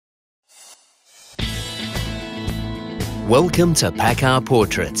Welcome to PACCAR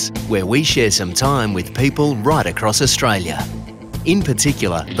Portraits, where we share some time with people right across Australia. In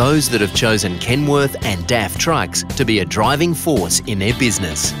particular, those that have chosen Kenworth and DAF trucks to be a driving force in their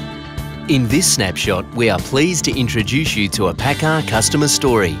business. In this snapshot, we are pleased to introduce you to a PACCAR customer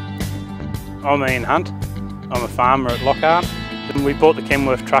story. I'm Ian Hunt. I'm a farmer at Lockhart. We bought the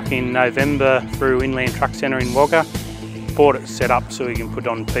Kenworth truck in November through Inland Truck Centre in Wagga. Bought it set up so we can put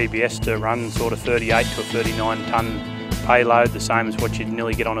on PBS to run sort of 38 to a 39 tonne payload, the same as what you'd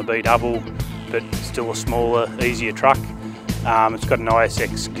nearly get on a B double, but still a smaller, easier truck. It's got an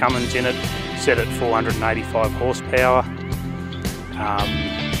ISX Cummins in it, set at 485 horsepower.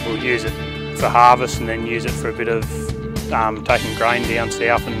 We'll use it for harvest and then use it for a bit of taking grain down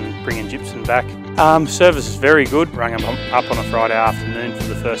south and bringing gypsum back. Service is very good. Rang them up on a Friday afternoon for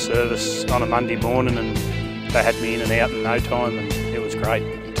the first service on a Monday morning, and they had me in and out in no time, and it was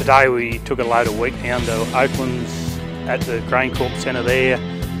great. Today we took a load of wheat down to Oakland's at the Grain Corp Centre there,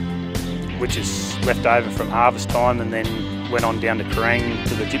 which is left over from harvest time, and then went on down to Kerrang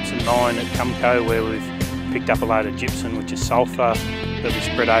to the gypsum mine at Cumco, where we've picked up a load of gypsum, which is sulphur, that we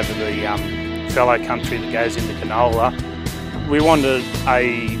spread over the fallow country that goes into canola. We wanted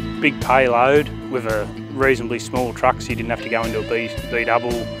a big payload with a reasonably small truck, so you didn't have to go into a B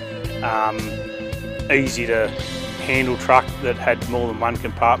double. Easy to handle truck that had more than one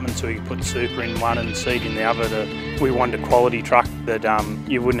compartment, so we could put super in one and seat in the other. We wanted a quality truck that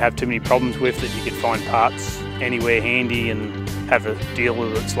you wouldn't have too many problems with, that you could find parts anywhere handy and have a dealer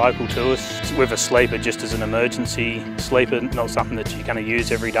that's local to us. With a sleeper just as an emergency sleeper, not something that you're going to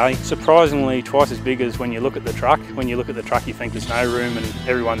use every day. Surprisingly twice as big as when you look at the truck. When you look at the truck you think there's no room, and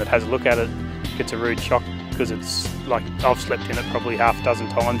everyone that has a look at it gets a rude shock, because it's like, I've slept in it probably half a dozen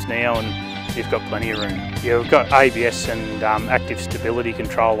times now, and you've got plenty of room. Yeah, we've got ABS and active stability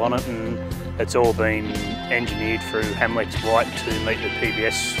control on it, and it's all been engineered through Hamlex White to meet the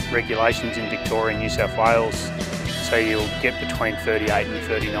PBS regulations in Victoria and New South Wales, so you'll get between 38 and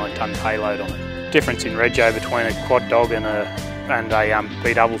 39 tonne payload on it. Difference in rego between a quad dog and a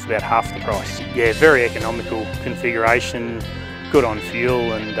B double is about half the price. Yeah, very economical configuration, good on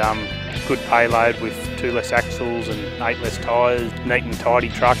fuel, and good payload with 2 less axles and 8 less tyres. Neat and tidy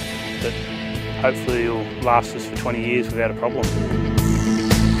truck that hopefully will last us for 20 years without a problem.